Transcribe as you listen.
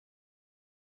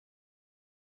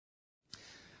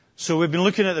So we've been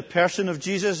looking at the person of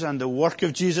Jesus and the work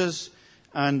of Jesus,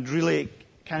 and really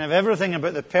kind of everything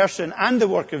about the person and the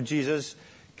work of Jesus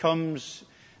comes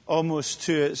almost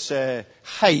to its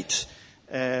height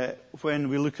when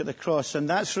we look at the cross. And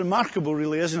that's remarkable,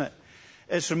 really, isn't it?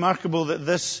 It's remarkable that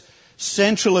this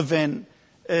central event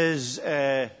is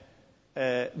the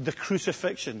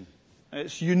crucifixion.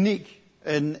 It's unique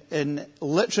in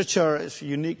literature, it's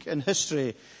unique in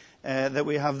history that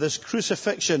we have this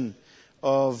crucifixion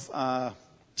of an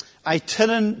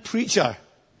itinerant preacher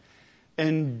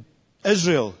in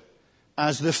Israel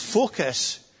as the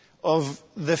focus of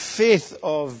the faith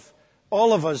of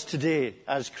all of us today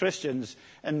as Christians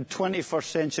in 21st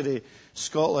century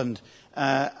Scotland,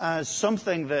 as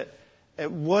something that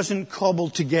it wasn't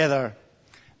cobbled together,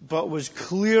 but was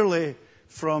clearly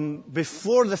from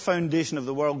before the foundation of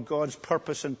the world, God's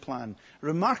purpose and plan.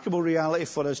 Remarkable reality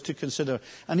for us to consider.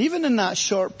 And even in that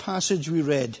short passage we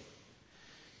read,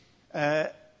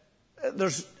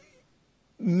 there's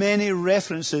many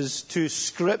references to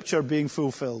Scripture being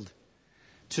fulfilled,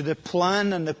 to the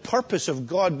plan and the purpose of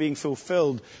God being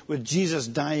fulfilled with Jesus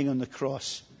dying on the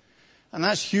cross. And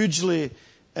that's hugely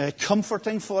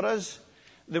comforting for us,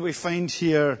 that we find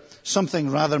here something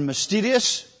rather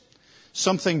mysterious,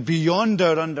 something beyond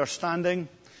our understanding,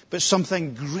 but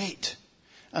something great,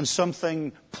 and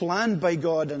something planned by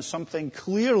God, and something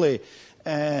clearly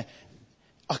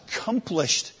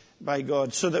accomplished by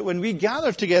God. So that when we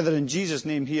gather together in Jesus'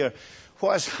 name here,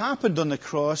 what has happened on the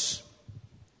cross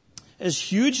is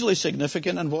hugely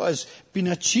significant, and what has been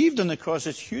achieved on the cross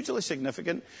is hugely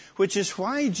significant, which is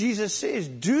why Jesus says,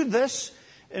 do this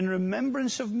in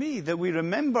remembrance of me, that we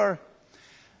remember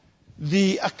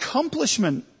the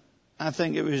accomplishment. I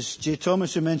think it was J.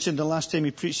 Thomas who mentioned the last time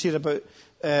he preached here about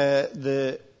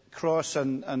the cross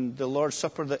and the Lord's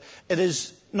Supper, that it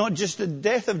is not just the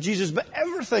death of Jesus, but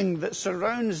everything that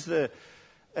surrounds the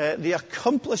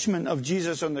accomplishment of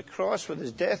Jesus on the cross, with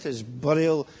his death, his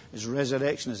burial, his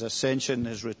resurrection, his ascension,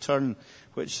 his return,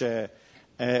 which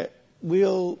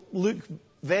we'll look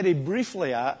very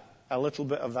briefly at a little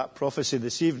bit of that prophecy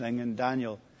this evening in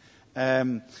Daniel.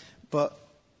 But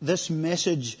this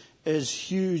message is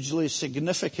hugely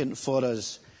significant for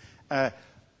us,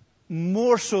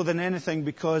 more so than anything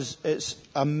because it's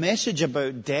a message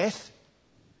about death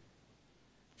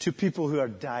to people who are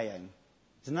dying.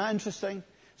 Isn't that interesting?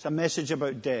 It's a message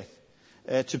about death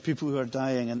to people who are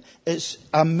dying. And it's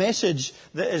a message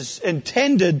that is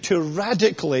intended to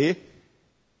radically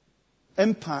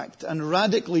impact and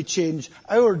radically change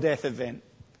our death event.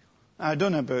 I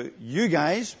don't know about you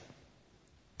guys,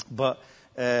 but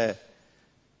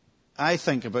I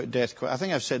think about death I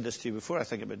think I've said this to you before. I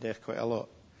think about death quite a lot.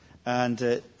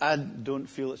 And I don't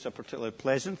feel it's a particularly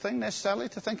pleasant thing necessarily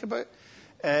to think about.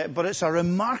 But it's a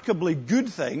remarkably good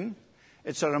thing.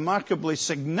 It's a remarkably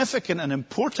significant and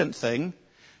important thing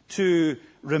to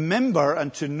remember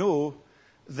and to know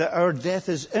that our death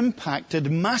is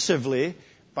impacted massively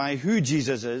by who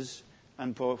Jesus is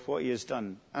and by what he has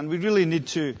done. And we really need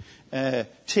to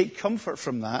take comfort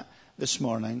from that this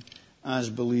morning as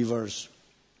believers.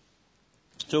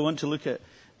 So I want to look at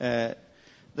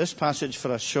this passage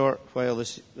for a short while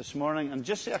this morning and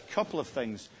just say a couple of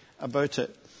things about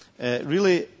it.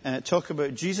 Really talk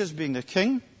about Jesus being the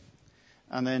king,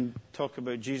 and then talk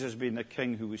about Jesus being the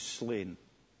king who was slain,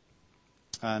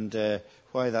 and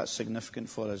why that's significant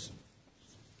for us.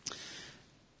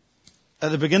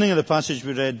 At the beginning of the passage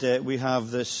we read, we have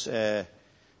this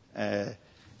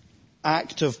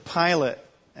act of Pilate,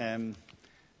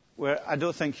 where I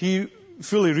don't think he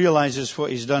fully realizes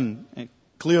what he's done.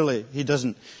 Clearly he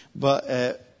doesn't,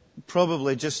 but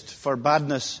probably just for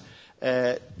badness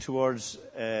towards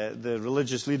the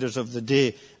religious leaders of the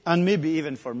day, and maybe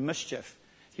even for mischief.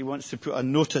 He wants to put a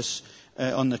notice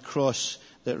on the cross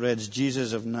that reads,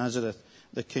 Jesus of Nazareth,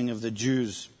 the King of the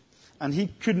Jews. And he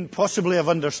couldn't possibly have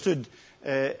understood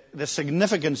the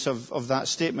significance of that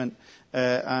statement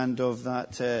and of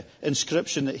that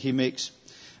inscription that he makes.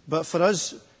 But for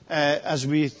us, as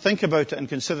we think about it and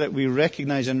consider it, we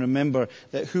recognize and remember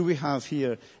that who we have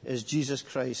here is Jesus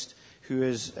Christ, who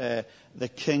is the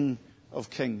King of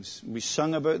Kings. We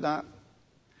sung about that.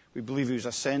 We believe he was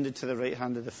ascended to the right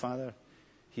hand of the Father.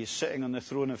 He is sitting on the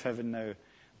throne of heaven now.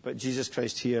 But Jesus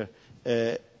Christ here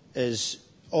is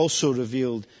also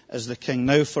revealed as the King.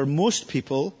 Now, for most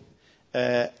people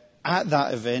at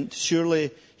that event,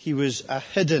 surely he was a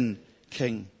hidden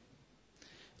king.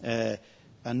 A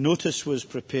notice was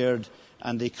prepared,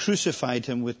 and they crucified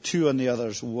him with two on the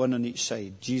others, one on each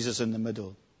side, Jesus in the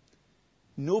middle.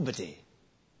 Nobody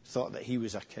thought that he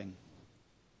was a king.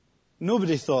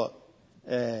 Nobody thought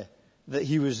that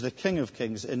he was the King of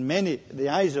Kings. In the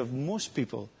eyes of most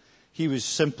people, he was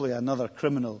simply another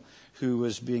criminal who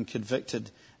was being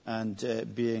convicted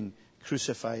and being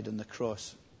crucified on the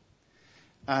cross.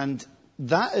 And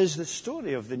that is the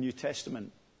story of the New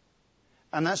Testament.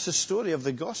 And that's the story of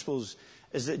the Gospels,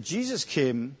 is that Jesus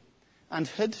came and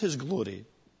hid his glory.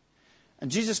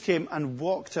 And Jesus came and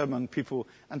walked among people,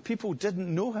 and people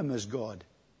didn't know him as God.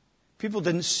 People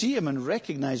didn't see him and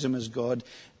recognize him as God.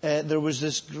 There was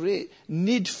this great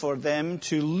need for them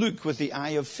to look with the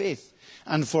eye of faith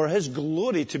and for his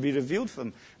glory to be revealed to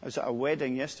them. I was at a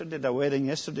wedding yesterday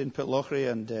in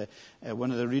Pitlochry, and one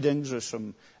of the readings was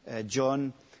from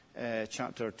John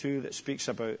chapter 2 that speaks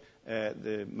about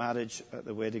the marriage at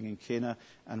the wedding in Cana.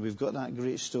 And we've got that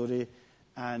great story.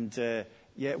 And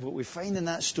what we find in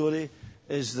that story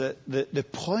is that the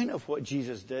point of what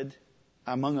Jesus did,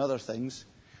 among other things,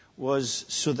 was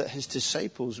so that his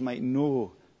disciples might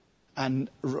know and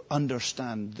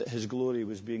understand that his glory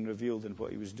was being revealed in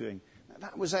what he was doing.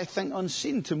 That was, I think,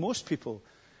 unseen to most people.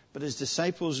 But his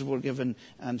disciples were given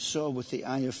and saw with the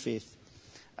eye of faith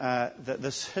that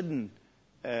this hidden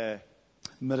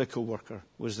miracle worker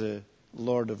was the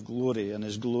Lord of glory, and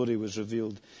his glory was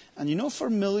revealed. And you know, for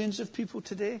millions of people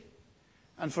today,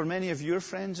 and for many of your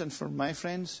friends and for my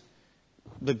friends,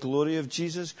 the glory of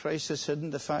Jesus Christ is hidden,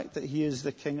 the fact that he is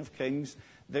the King of Kings,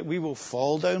 that we will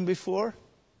fall down before,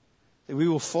 that we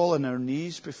will fall on our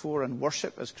knees before and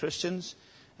worship as Christians,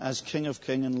 as King of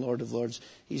Kings and Lord of Lords.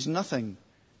 He's nothing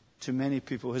to many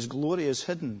people. His glory is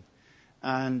hidden.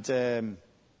 And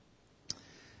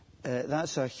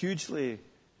that's a hugely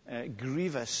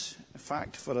grievous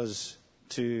fact for us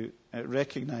to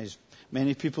recognize.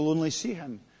 Many people only see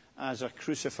him as a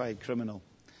crucified criminal.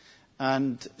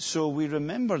 And so we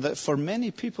remember that for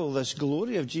many people, this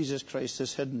glory of Jesus Christ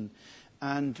is hidden.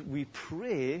 And we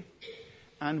pray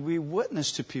and we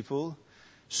witness to people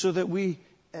so that we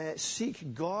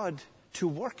seek God to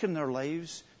work in their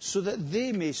lives so that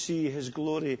they may see his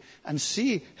glory and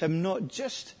see him not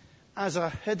just as a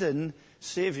hidden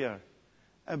Savior,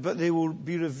 but they will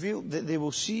be revealed, that they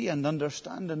will see and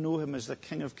understand and know him as the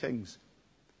King of Kings.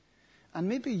 And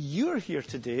maybe you're here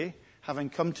today, having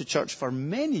come to church for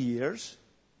many years,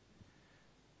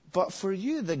 but for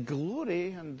you the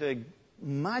glory and the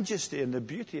majesty and the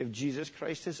beauty of Jesus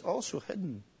Christ is also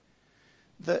hidden.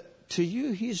 That to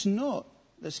you he's not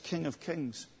this King of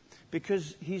Kings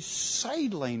because he's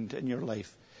sidelined in your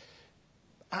life.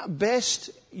 At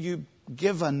best, you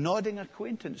give a nodding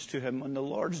acquaintance to him on the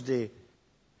Lord's Day,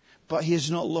 but he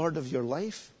is not Lord of your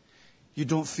life. You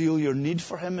don't feel your need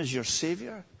for him as your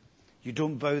Savior. You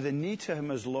don't bow the knee to him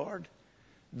as Lord.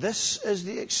 This is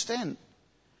the extent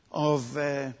of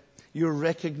your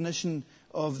recognition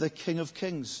of the King of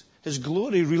Kings. His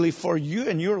glory really for you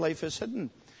in your life is hidden.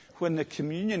 When the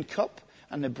communion cup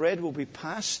and the bread will be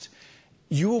passed,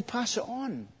 you will pass it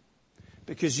on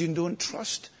because you don't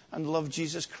trust and love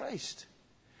Jesus Christ.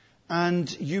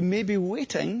 And you may be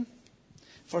waiting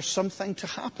for something to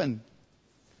happen.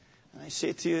 And I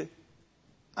say to you,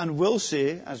 and will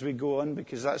say as we go on,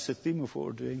 because that's the theme of what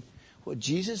we're doing, what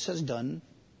Jesus has done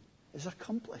is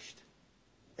accomplished.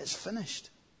 It's finished.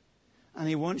 And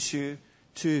he wants you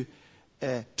to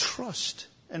trust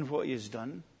in what he has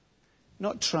done.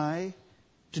 Not try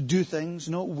to do things,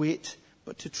 not wait,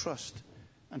 but to trust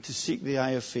and to seek the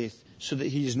eye of faith so that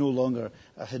he is no longer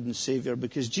a hidden Savior.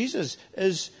 Because Jesus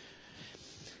is,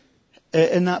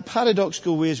 in that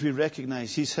paradoxical way as we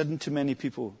recognize, he's hidden to many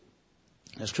people.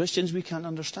 As Christians, we can't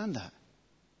understand that.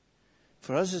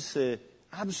 For us, it's the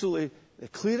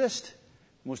clearest,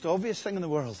 most obvious thing in the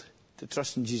world to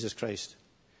trust in Jesus Christ.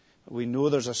 We know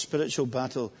there's a spiritual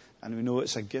battle, and we know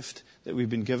it's a gift that we've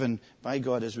been given by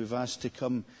God as we've asked to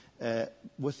come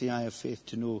with the eye of faith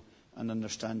to know and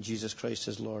understand Jesus Christ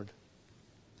as Lord.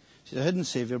 He's a hidden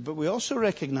Savior, but we also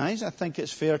recognize, I think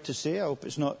it's fair to say, I hope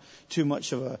it's not too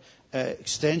much of an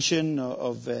extension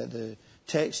of the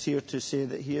text here to say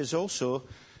that he is also,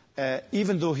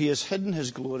 even though he has hidden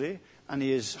his glory and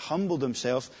he has humbled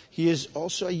himself, he is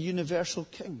also a universal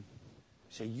king.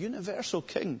 He's a universal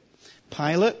king.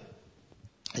 Pilate,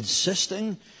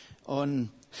 insisting on,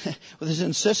 with his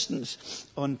insistence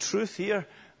on truth here,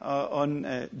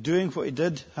 on doing what he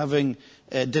did, having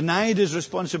denied his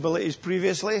responsibilities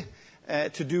previously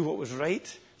to do what was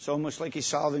right. It's almost like he's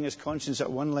salving his conscience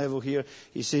at one level here.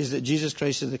 He says that Jesus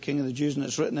Christ is the King of the Jews, and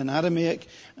it's written in Aramaic,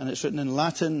 and it's written in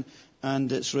Latin,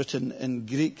 and it's written in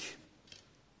Greek.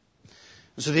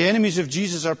 And so the enemies of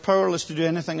Jesus are powerless to do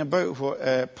anything about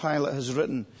what Pilate has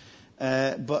written.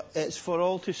 But it's for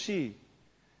all to see.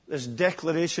 This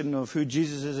declaration of who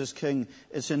Jesus is as King.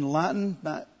 It's in Latin,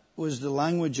 that was the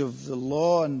language of the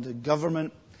law and the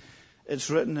government. It's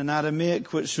written in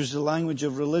Aramaic, which was the language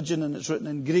of religion, and it's written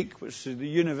in Greek, which is the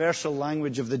universal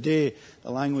language of the day,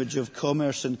 the language of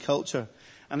commerce and culture.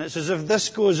 And it's as if this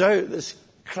goes out, this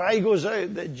cry goes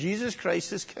out that Jesus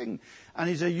Christ is king. And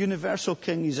he's a universal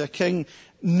king. He's a king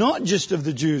not just of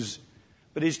the Jews,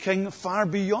 but he's king far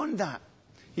beyond that.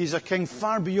 He's a king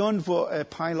far beyond what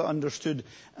Pilate understood.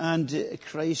 And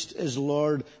Christ is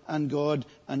Lord and God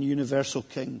and universal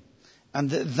king. And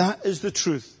that is the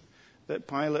truth that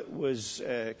Pilate was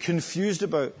confused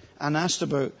about and asked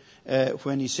about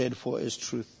when he said, what is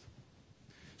truth?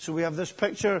 So we have this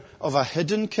picture of a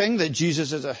hidden king, that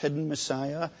Jesus is a hidden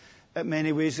Messiah, in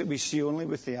many ways that we see only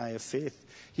with the eye of faith.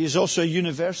 He is also a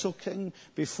universal king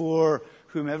before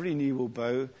whom every knee will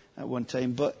bow at one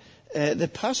time. But the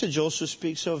passage also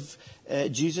speaks of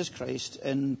Jesus Christ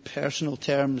in personal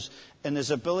terms, in his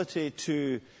ability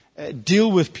to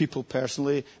deal with people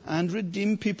personally and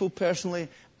redeem people personally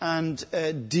and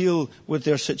deal with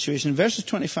their situation. Verses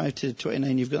 25 to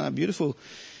 29, you've got that beautiful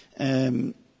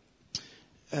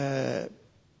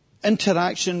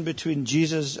interaction between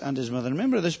Jesus and his mother.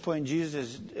 Remember, at this point,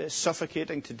 Jesus is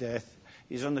suffocating to death.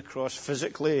 He's on the cross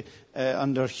physically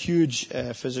under huge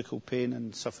physical pain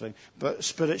and suffering, but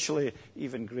spiritually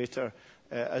even greater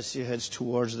as he heads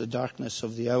towards the darkness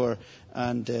of the hour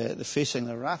and facing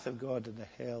the wrath of God and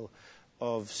the hell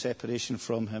of separation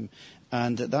from him.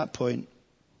 And at that point,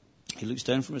 he looks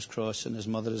down from his cross and his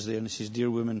mother is there and he says, dear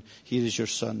woman, here is your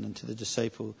son. And to the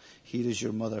disciple, here is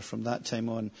your mother. From that time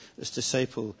on, this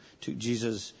disciple took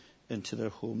Jesus into their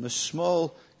home. This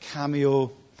small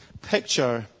cameo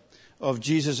picture of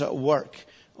Jesus at work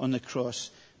on the cross.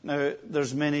 Now,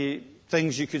 there's many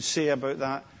things you could say about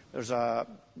that. There's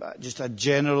just a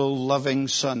general loving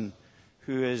son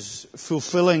who is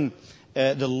fulfilling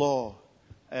the law,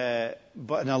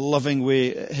 but in a loving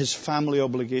way, his family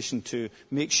obligation to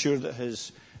make sure that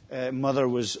his mother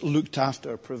was looked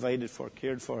after, provided for,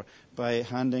 cared for, by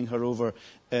handing her over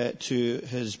to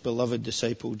his beloved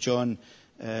disciple John,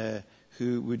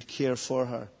 who would care for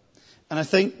her. And I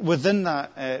think within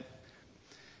that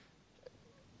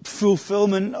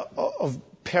fulfillment of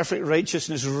perfect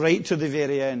righteousness right to the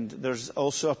very end, there's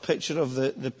also a picture of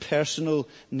the personal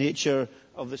nature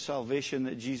of the salvation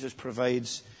that Jesus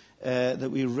provides,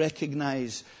 that we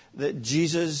recognize that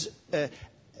Jesus,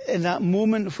 in that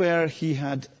moment where he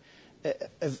had,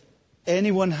 if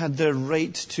anyone had the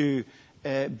right to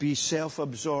be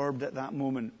self-absorbed at that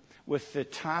moment with the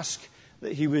task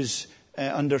that he was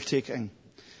undertaking,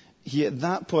 he at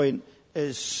that point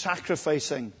is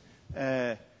sacrificing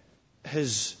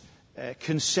his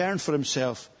concern for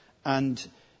himself and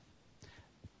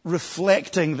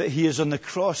reflecting that he is on the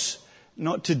cross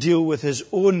not to deal with his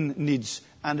own needs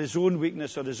and his own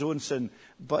weakness or his own sin,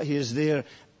 but he is there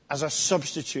as a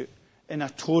substitute in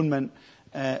atonement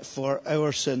for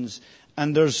our sins.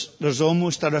 And there's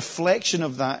almost a reflection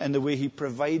of that in the way he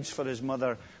provides for his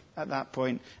mother at that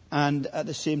point, and at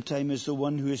the same time is the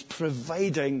one who is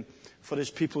providing for his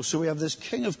people. So we have this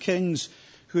King of Kings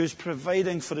who is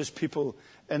providing for his people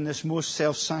in this most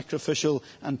self-sacrificial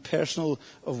and personal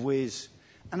of ways.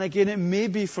 And again, it may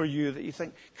be for you that you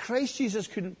think, Christ Jesus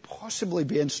couldn't possibly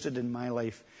be interested in my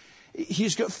life.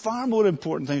 He's got far more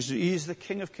important things to do. He is the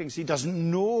King of Kings. He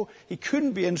doesn't know. He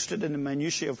couldn't be interested in the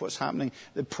minutiae of what's happening.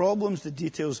 The problems, the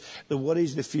details, the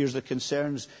worries, the fears, the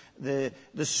concerns, the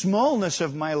smallness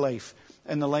of my life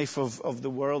and the life of the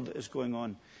world that is going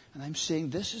on. And I'm saying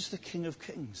this is the King of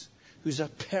Kings, who's a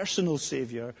personal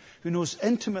Saviour, who knows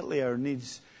intimately our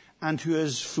needs, and who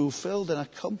has fulfilled and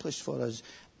accomplished for us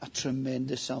a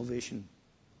tremendous salvation.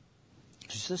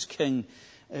 He's this King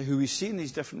who we see in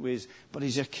these different ways, but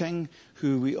he's a King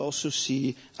who we also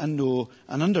see and know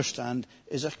and understand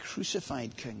is a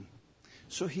crucified King.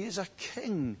 So he is a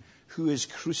King who is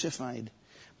crucified,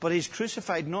 but he's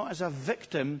crucified not as a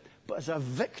victim, but as a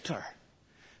victor.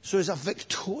 So he's a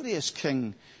victorious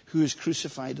King who is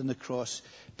crucified on the cross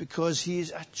because he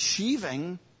is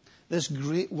achieving this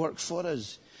great work for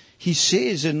us. He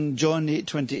says in John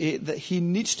 8:28 that he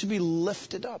needs to be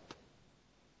lifted up.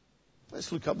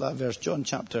 Let's look up that verse, John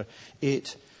chapter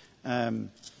 8. And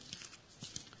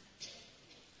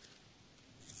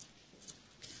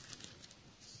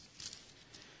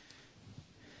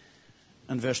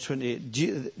verse 28.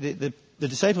 The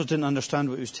disciples didn't understand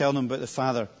what he was telling them about the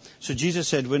Father. So Jesus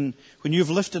said, when you've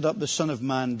lifted up the Son of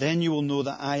Man, then you will know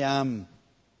that I am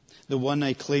the one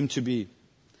I claim to be,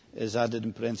 is added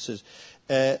in parentheses,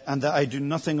 and that I do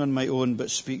nothing on my own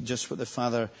but speak just what the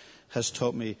Father has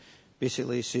taught me.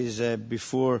 Basically, he says,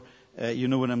 before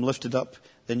when I'm lifted up,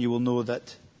 then you will know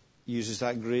that, he uses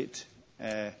that great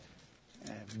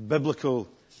biblical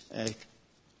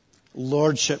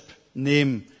lordship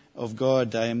name of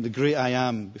God. I am the great I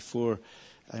am. Before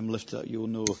I am lifted up, you will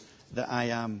know that I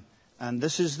am. And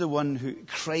this is the one who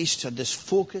Christ had this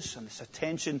focus and this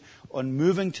attention on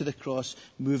moving to the cross,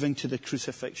 moving to the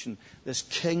crucifixion. This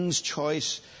king's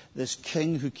choice, this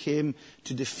king who came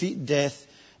to defeat death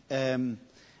and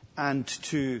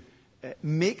to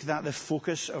make that the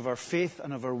focus of our faith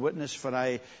and of our witness. For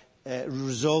I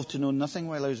resolved to know nothing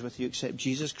while I was with you except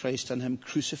Jesus Christ and him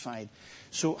crucified.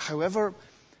 So however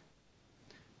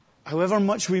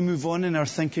much we move on in our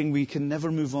thinking, we can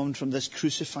never move on from this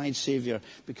crucified Saviour,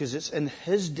 because it's in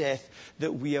his death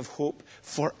that we have hope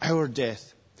for our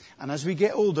death. And as we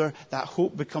get older, that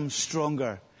hope becomes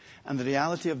stronger. And the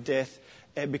reality of death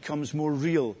becomes more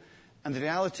real. And the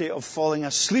reality of falling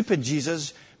asleep in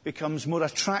Jesus becomes more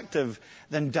attractive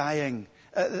than dying,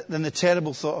 than the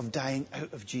terrible thought of dying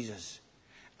out of Jesus.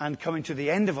 And coming to the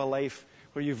end of a life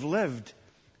where you've lived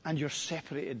and you're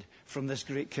separated from this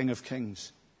great King of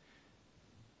Kings.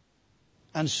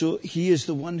 And so he is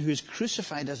the one who is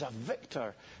crucified as a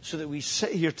victor, so that we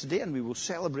sit here today and we will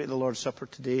celebrate the Lord's Supper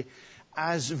today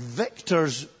as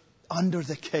victors under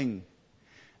the King.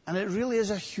 And it really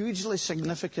is a hugely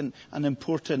significant and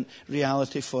important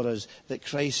reality for us that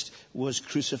Christ was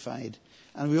crucified.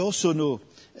 And we also know,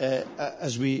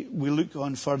 as we look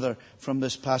on further from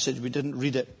this passage, we didn't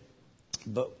read it,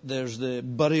 but there's the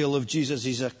burial of Jesus.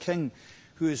 He's a king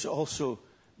who is also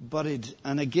buried.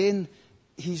 And again,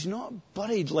 he's not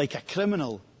buried like a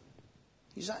criminal.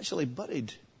 He's actually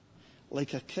buried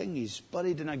like a king. He's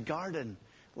buried in a garden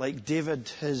like David,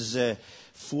 his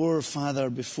forefather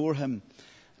before him.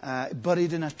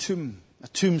 Buried in a tomb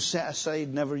set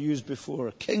aside, never used before.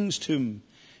 A king's tomb.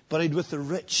 Buried with the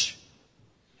rich.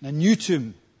 In a new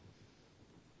tomb.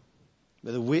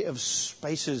 With a weight of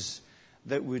spices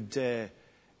that would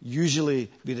usually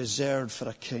be reserved for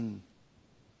a king.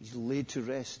 He's laid to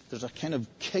rest. There's a kind of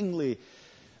kingly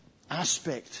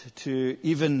aspect to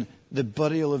even the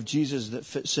burial of Jesus that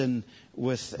fits in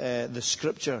with the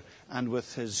Scripture and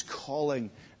with his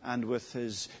calling and with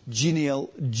his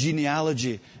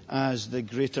genealogy as the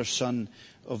greater son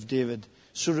of David.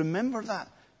 So remember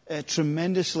that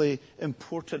tremendously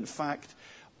important fact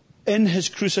in his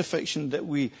crucifixion, that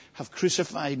we have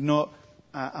crucified not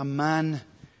a man,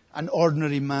 an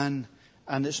ordinary man,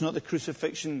 and it's not the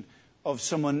crucifixion of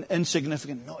someone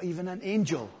insignificant, not even an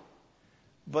angel,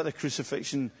 but the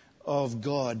crucifixion of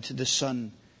God, the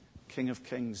Son, King of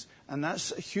Kings. And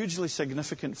that's hugely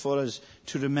significant for us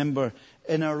to remember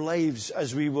in our lives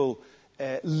as we will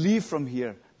leave from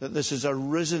here, that this is a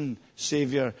risen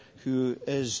Saviour who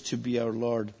is to be our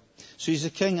Lord. So he's the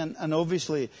King, and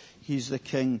obviously he's the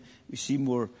King, we see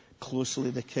more closely,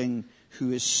 the King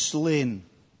who is slain.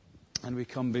 And we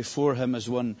come before him as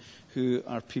one who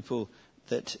are people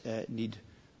that need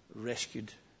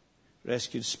rescued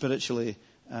spiritually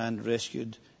and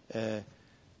rescued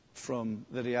from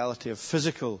the reality of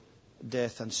physical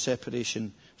death and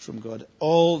separation from God.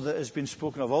 All that has been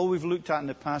spoken of, all we've looked at in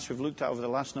the past, we've looked at over the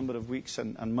last number of weeks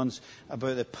and months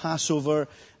about the Passover,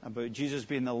 about Jesus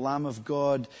being the Lamb of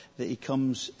God, that he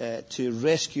comes to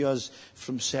rescue us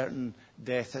from certain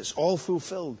death. It's all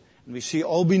fulfilled. And we see it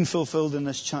all being fulfilled in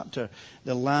this chapter.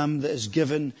 The Lamb that is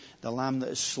given, the Lamb that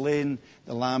is slain,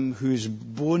 the Lamb whose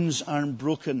bones aren't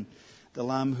broken, the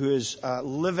Lamb who is a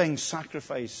living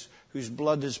sacrifice, whose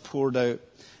blood is poured out.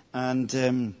 And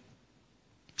I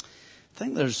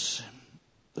think there's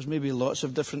maybe lots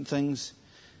of different things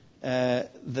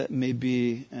that may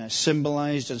be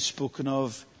symbolized and spoken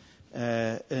of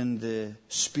in the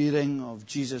spearing of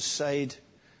Jesus' side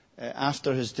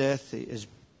after his death. His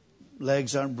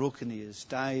legs aren't broken. He has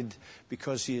died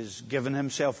because he has given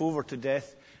himself over to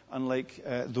death, unlike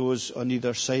those on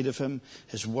either side of him.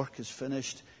 His work is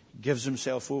finished. He gives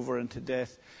himself over into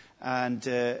death.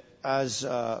 And as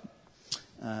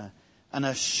an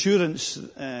assurance,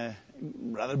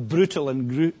 rather brutal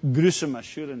and gruesome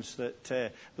assurance,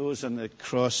 that those on the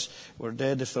cross were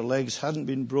dead if their legs hadn't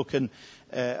been broken,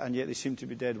 and yet they seemed to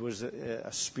be dead, was that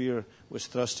a spear was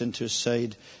thrust into his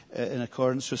side in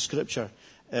accordance with Scripture,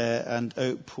 and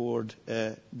outpoured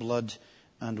blood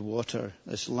and water.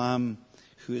 This Lamb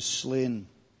who is slain.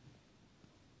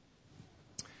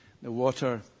 The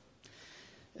water,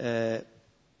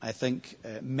 I think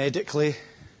medically,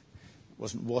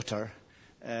 wasn't water.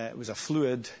 It was a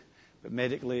fluid, but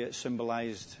medically it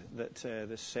symbolized that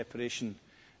this separation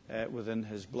within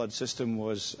his blood system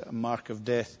was a mark of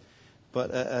death.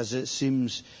 But as it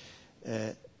seems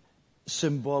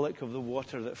symbolic of the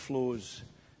water that flows,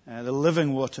 the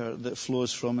living water that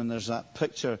flows from him. There's that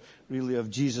picture really of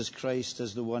Jesus Christ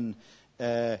as the one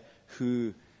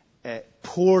who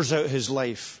pours out his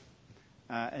life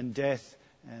in death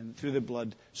and through the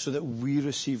blood so that we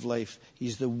receive life.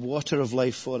 He's the water of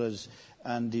life for us,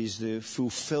 and he's the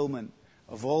fulfillment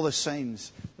of all the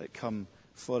signs that come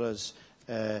for us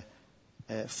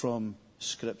from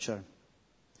Scripture.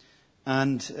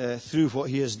 And through what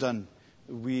he has done,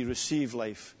 we receive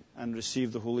life and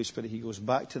receive the Holy Spirit. He goes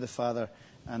back to the Father,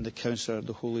 and the Counselor,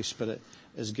 the Holy Spirit,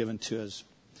 is given to us.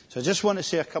 So I just want to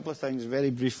say a couple of things very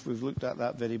brief. We've looked at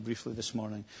that very briefly this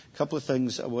morning. A couple of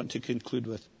things I want to conclude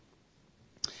with.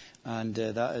 And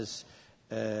that is,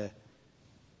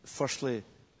 firstly,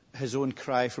 his own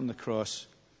cry from the cross,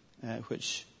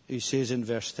 which he says in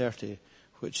verse 30,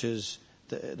 which is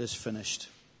that it is finished.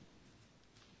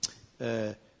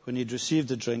 When he'd received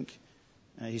the drink,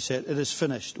 he said, "It is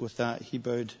finished." With that, he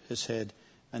bowed his head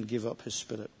and gave up his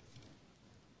spirit.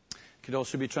 It could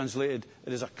also be translated,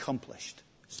 "It is accomplished."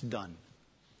 It's done.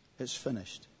 It's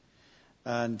finished.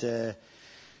 And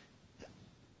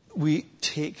we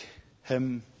take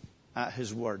him at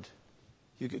his word.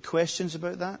 You get questions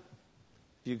about that?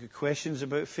 Do you get questions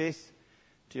about faith?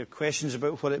 Do you have questions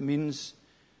about what it means?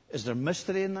 Is there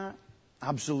mystery in that?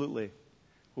 Absolutely.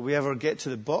 Will we ever get to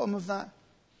the bottom of that?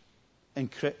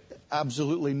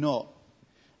 Absolutely not.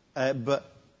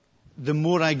 But the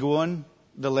more I go on,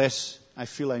 the less I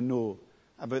feel I know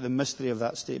about the mystery of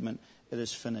that statement. It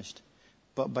is finished.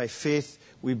 But by faith,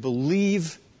 we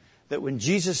believe that when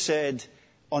Jesus said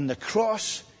on the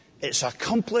cross, "It's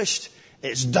accomplished,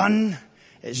 it's done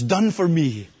for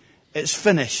me, it's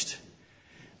finished,"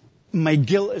 my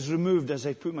guilt is removed as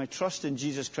I put my trust in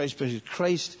Jesus Christ, because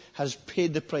Christ has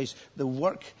paid the price. The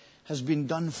work has been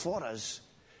done for us.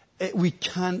 We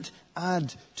can't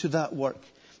add to that work.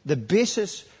 The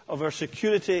basis of our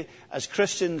security as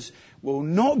Christians will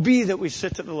not be that we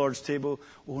sit at the Lord's table,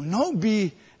 will not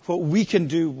be what we can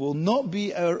do, will not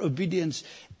be our obedience.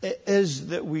 It is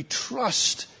that we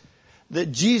trust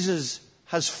that Jesus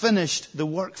has finished the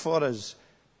work for us,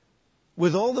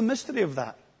 with all the mystery of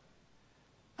that.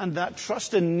 And that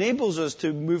trust enables us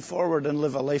to move forward and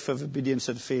live a life of obedience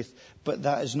and faith. But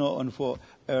that is not on what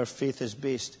our faith is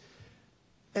based.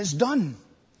 It's done.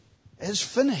 It's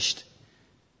finished.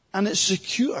 And it's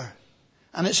secure.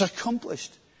 And it's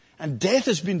accomplished. And death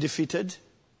has been defeated.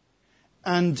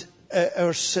 And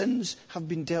our sins have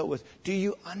been dealt with. Do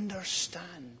you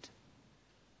understand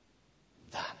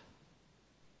that?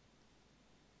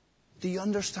 Do you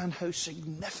understand how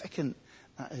significant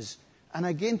that is? And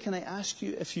again, can I ask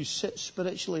you, if you sit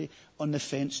spiritually on the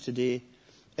fence today,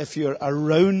 if you're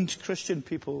around Christian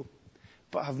people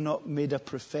but have not made a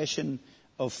profession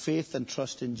of faith and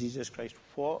trust in Jesus Christ,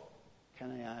 what, can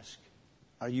I ask,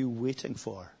 are you waiting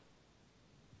for?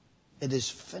 It is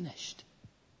finished.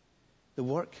 The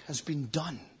work has been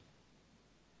done.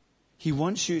 He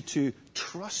wants you to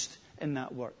trust in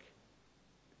that work.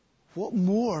 What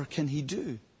more can he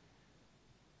do?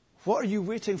 What are you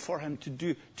waiting for him to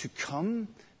do? To come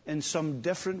in some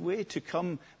different way? To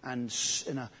come and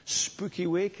in a spooky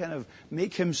way kind of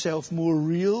make himself more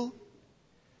real?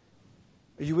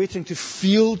 Are you waiting to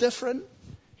feel different?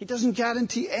 He doesn't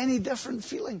guarantee any different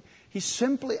feeling. He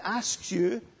simply asks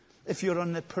you, if you're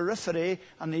on the periphery,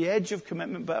 on the edge of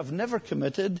commitment but have never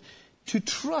committed, to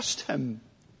trust him.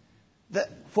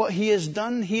 That what he has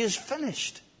done, he has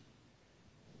finished.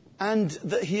 And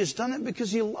that he has done it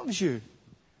because he loves you.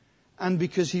 And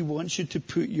because he wants you to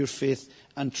put your faith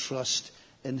and trust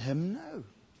in him now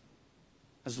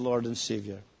as Lord and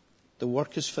Saviour. The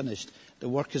work is finished. The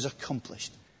work is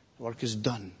accomplished. The work is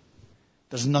done.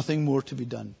 There's nothing more to be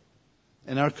done.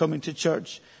 In our coming to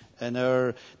church, in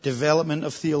our development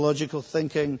of theological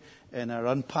thinking, in our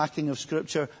unpacking of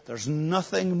Scripture, there's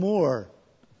nothing more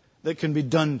that can be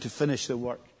done to finish the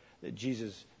work that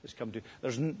Jesus has come to.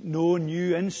 There's no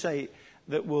new insight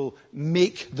that will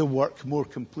make the work more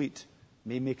complete.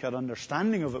 May make our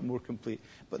understanding of it more complete.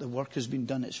 But the work has been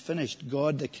done. It's finished.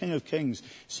 God, the King of Kings,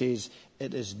 says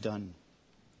it is done.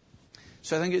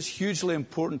 So I think it's hugely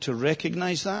important to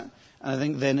recognize that. And I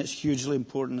think then it's hugely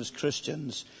important as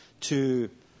Christians to...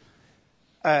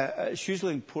 it's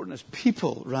hugely important as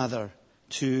people, rather,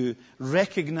 to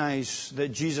recognize that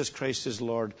Jesus Christ is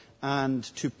Lord and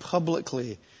to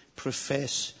publicly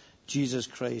profess Jesus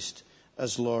Christ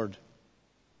as Lord.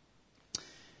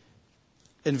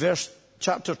 In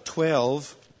chapter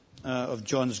 12 of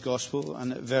John's Gospel,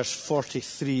 and at verse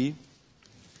 43,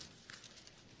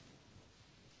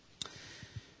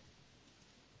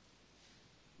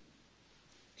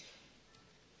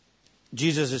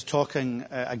 Jesus is talking,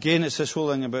 again it's this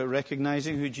whole thing about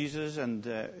recognizing who Jesus is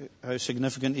and how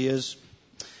significant he is.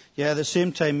 Yeah, at the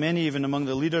same time, many even among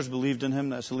the leaders believed in him.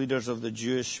 That's the leaders of the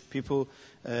Jewish people,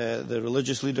 the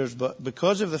religious leaders. But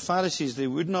because of the Pharisees, they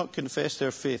would not confess their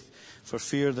faith for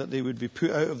fear that they would be put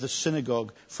out of the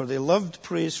synagogue. For they loved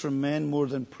praise from men more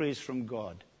than praise from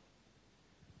God.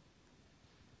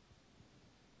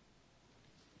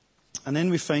 And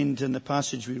then we find in the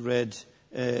passage we read,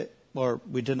 or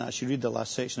we didn't actually read the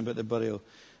last section about the burial,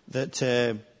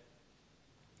 that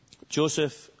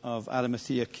Joseph of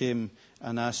Arimathea came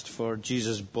and asked for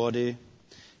Jesus' body.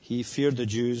 He feared the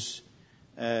Jews.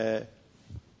 But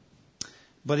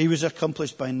he was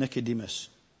accomplished by Nicodemus,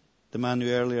 the man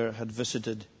who earlier had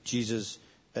visited Jesus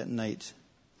at night.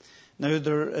 Now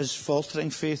there is faltering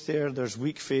faith there, there's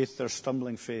weak faith, there's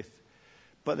stumbling faith.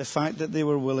 But the fact that they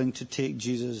were willing to take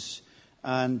Jesus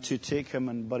and to take him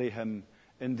and bury him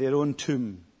in their own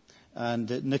tomb, and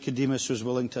that Nicodemus was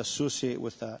willing to associate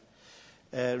with that,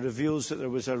 reveals that there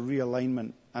was a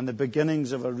realignment and the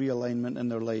beginnings of a realignment in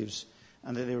their lives,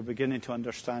 and that they were beginning to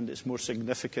understand it's more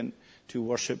significant to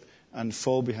worship and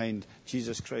fall behind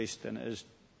Jesus Christ than it is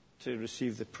to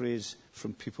receive the praise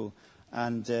from people.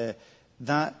 And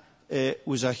that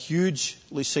was a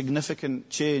hugely significant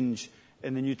change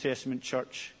in the New Testament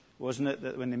church, wasn't it?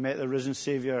 That when they met the risen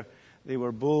Saviour, they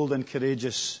were bold and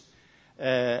courageous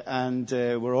and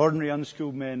were ordinary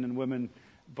unschooled men and women,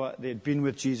 but they had been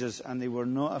with Jesus and they were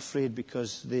not afraid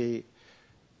because they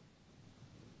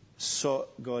sought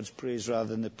God's praise rather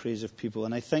than the praise of people.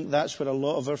 And I think that's where a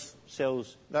lot of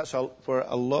ourselves, where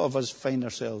a lot of us find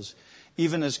ourselves.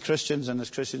 Even as Christians and as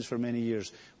Christians for many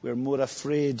years, we're more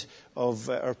afraid of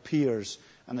our peers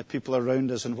and the people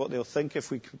around us and what they'll think if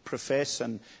we profess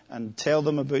and tell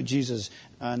them about Jesus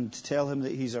and tell him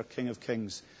that he's our King of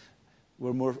Kings.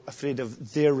 We're more afraid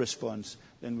of their response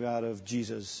than we are of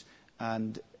Jesus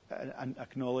and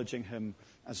acknowledging him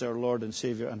as our Lord and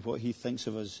Saviour and what he thinks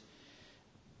of us.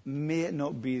 May it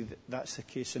not be that that's the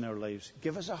case in our lives.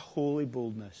 Give us a holy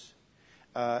boldness,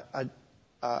 a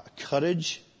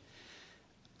courage,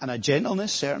 and a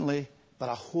gentleness, certainly, but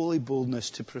a holy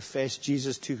boldness to profess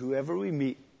Jesus to whoever we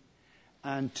meet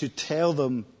and to tell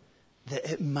them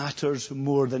that it matters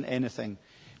more than anything.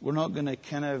 We're not going to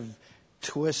kind of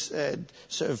twist,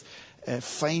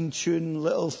 fine-tune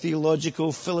little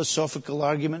theological, philosophical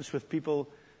arguments with people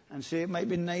and say it might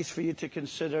be nice for you to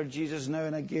consider Jesus now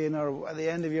and again, or at the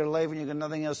end of your life when you've got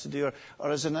nothing else to do,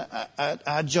 or as an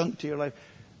adjunct to your life.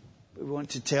 We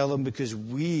want to tell them because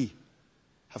we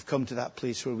have come to that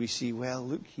place where we see, well,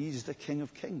 look, he's the King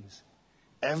of Kings.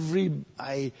 Every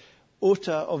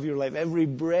iota of your life, every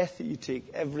breath that you take,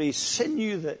 every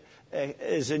sinew that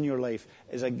is in your life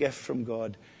is a gift from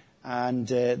God, and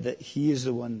that he is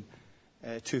the one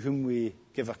to whom we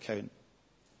give account,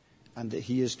 and that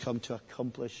he has come to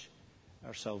accomplish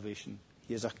our salvation.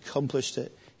 He has accomplished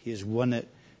it. He has won it.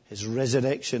 His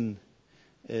resurrection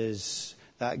is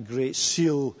that great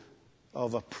seal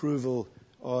of approval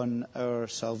on our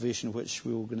salvation, which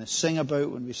we were going to sing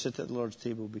about when we sit at the Lord's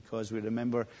table, because we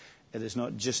remember it is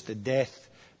not just the death,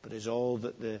 but it's all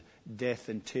that the death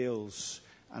entails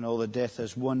and all the death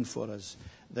has won for us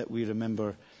that we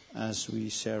remember as we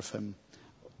serve him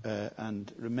and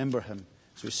remember him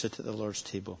as we sit at the Lord's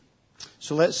table.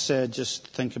 So let's just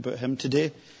think about him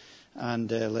today, and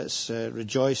let's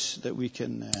rejoice that we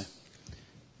can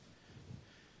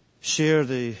share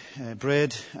the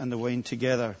bread and the wine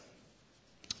together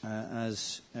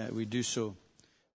as we do so.